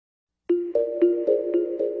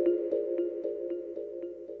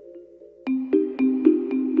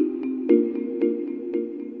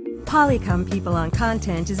Polycom People on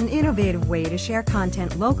Content is an innovative way to share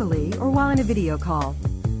content locally or while in a video call.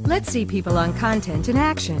 Let's see People on Content in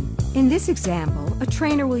action. In this example, a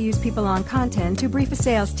trainer will use People on Content to brief a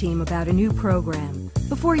sales team about a new program.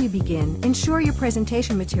 Before you begin, ensure your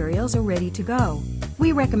presentation materials are ready to go.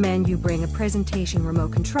 We recommend you bring a presentation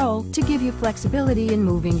remote control to give you flexibility in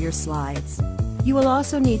moving your slides. You will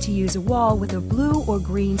also need to use a wall with a blue or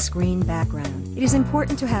green screen background. It is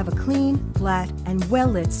important to have a clean, flat, and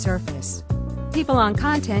well-lit surface. People on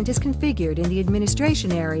Content is configured in the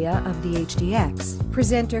administration area of the HDX.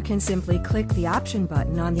 Presenter can simply click the option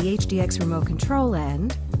button on the HDX remote control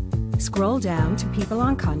and scroll down to People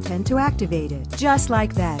on Content to activate it. Just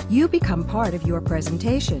like that, you become part of your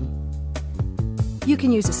presentation. You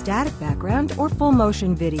can use a static background or full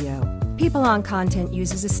motion video. People on Content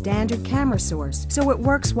uses a standard camera source, so it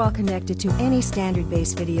works while connected to any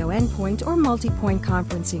standard-based video endpoint or multipoint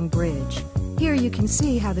conferencing bridge. Here you can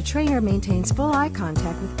see how the trainer maintains full eye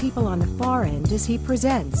contact with people on the far end as he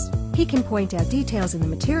presents. He can point out details in the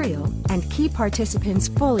material and keep participants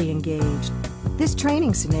fully engaged. This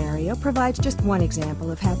training scenario provides just one example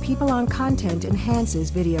of how People on Content enhances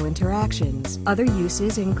video interactions. Other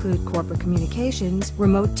uses include corporate communications,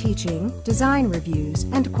 remote teaching, design reviews,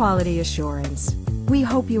 and quality assurance. We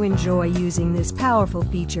hope you enjoy using this powerful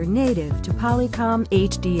feature native to Polycom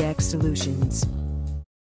HDX solutions.